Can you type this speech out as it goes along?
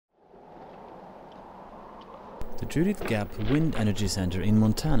The Judith Gap Wind Energy Center in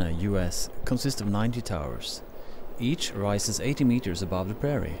Montana, US, consists of 90 towers. Each rises 80 meters above the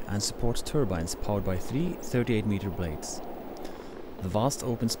prairie and supports turbines powered by three 38-meter blades. The vast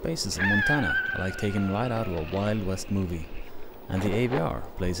open spaces of Montana are like taken right out of a Wild West movie, and the AVR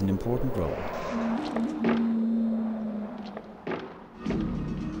plays an important role.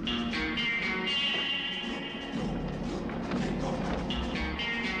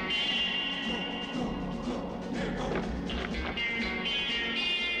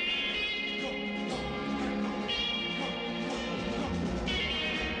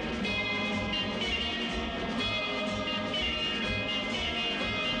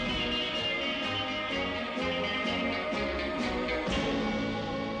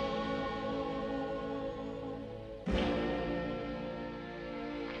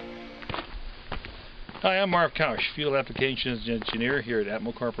 Hi, I'm Marv Kausch, Field Applications Engineer here at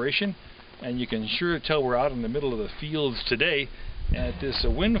Atmo Corporation, and you can sure tell we're out in the middle of the fields today at this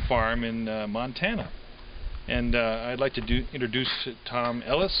wind farm in Montana. And I'd like to introduce Tom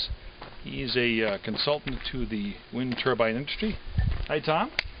Ellis. He's a consultant to the wind turbine industry. Hi,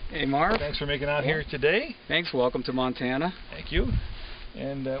 Tom. Hey, Marv. Thanks for making out here today. Thanks. Welcome to Montana. Thank you.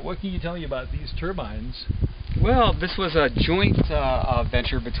 And what can you tell me about these turbines? Well, this was a joint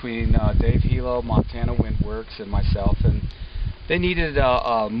venture between Dave Hilo, Montana WindWorks, and myself, and they needed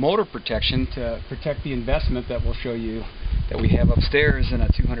motor protection to protect the investment that we'll show you that we have upstairs in a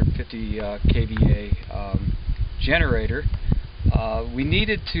 250 kVA generator. We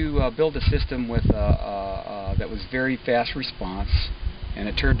needed to build a system with that was very fast response, and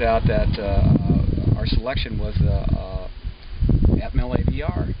it turned out that our selection was Atmel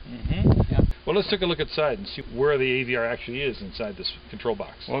AVR. Yeah. Well, let's take a look outside and see where the AVR actually is inside this control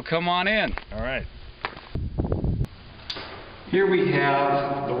box. Well, come on in. All right. Here we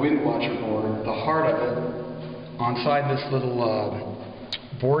have the WindWatcher board, the heart of it. Onside this little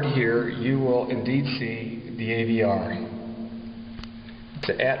board here, you will indeed see the AVR. It's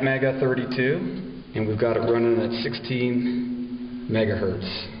an ATmega 32, and we've got it running at 16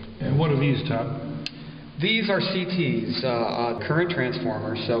 megahertz. And what are these, Tom? These are CTs, current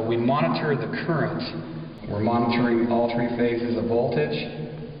transformers, so we monitor the current. We're monitoring all three phases of voltage,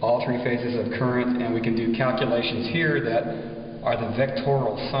 all three phases of current, and we can do calculations here that are the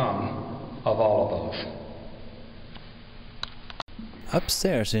vectorial sum of all of those.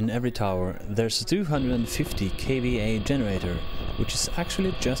 Upstairs in every tower there's a 250 kVA generator, which is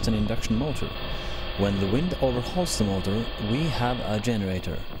actually just an induction motor. When the wind overhauls the motor, we have a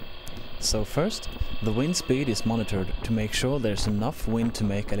generator. So first, the wind speed is monitored to make sure there's enough wind to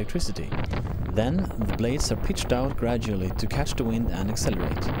make electricity. Then the blades are pitched out gradually to catch the wind and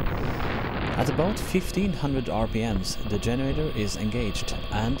accelerate. At about 1500 RPMs, the generator is engaged,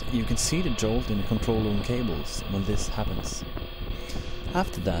 and you can see the jolt in the control room cables when this happens.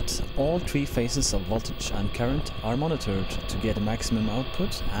 After that, all three phases of voltage and current are monitored to get a maximum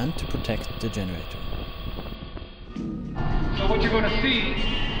output and to protect the generator. So what you're going to see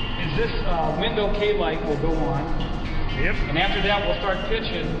is this wind OK light will go on. Yep. And after that we'll start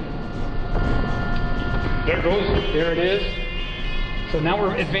pitching. There it goes. There it is. So now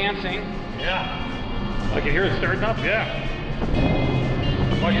we're advancing. Yeah. I can hear it starting up, yeah.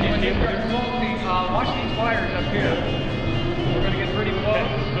 Watch these wires up here. We're going to get pretty close.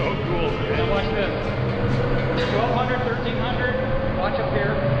 That's so cool. Now watch this. 1200, 1300. Watch up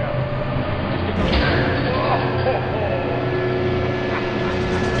here.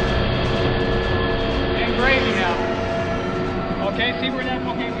 Gravy now. Okay, see where that,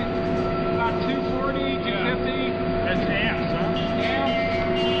 okay, about 240, 250. That's amps, huh?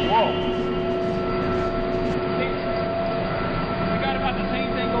 Amps. Whoa. See, we got about the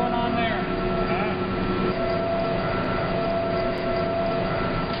same thing going on there.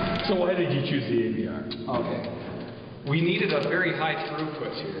 So why did you choose the AVR? Okay. We needed a very high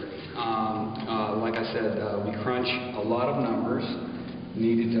throughput here. Like I said, we crunch a lot of numbers.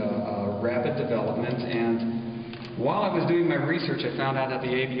 Needed rapid development, and while I was doing my research I found out that the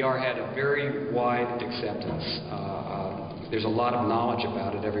AVR had a very wide acceptance. There's a lot of knowledge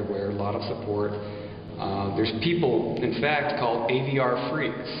about it everywhere, a lot of support. There's people, in fact, called AVR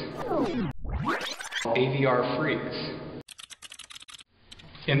freaks. AVR freaks.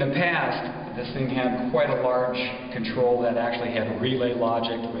 In the past, this thing had quite a large control that actually had relay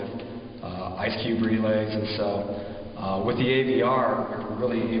logic with ice cube relays, and so with the AVR, we're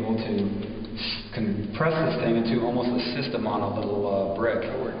really able to compress this thing into almost a system on a little brick.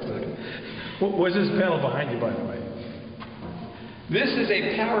 What's this panel behind you, by the way? This is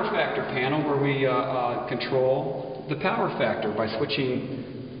a power factor panel where we control the power factor by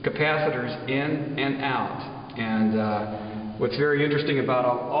switching capacitors in and out And what's very interesting about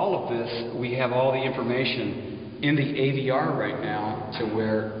all of this, we have all the information in the AVR right now, to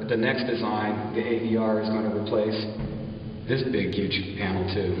where the next design, the AVR, is going to replace this big, huge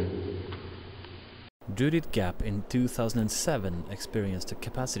panel too. Judith Gap in 2007 experienced a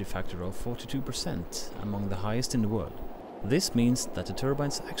capacity factor of 42%, among the highest in the world. This means that the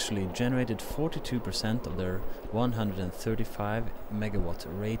turbines actually generated 42% of their 135 megawatt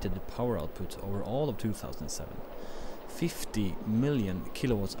rated power output over all of 2007. 50 million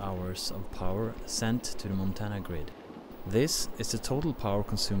kilowatt hours of power sent to the Montana grid. This is the total power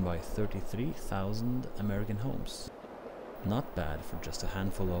consumed by 33,000 American homes. Not bad for just a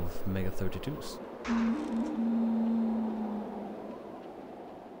handful of Mega 32s.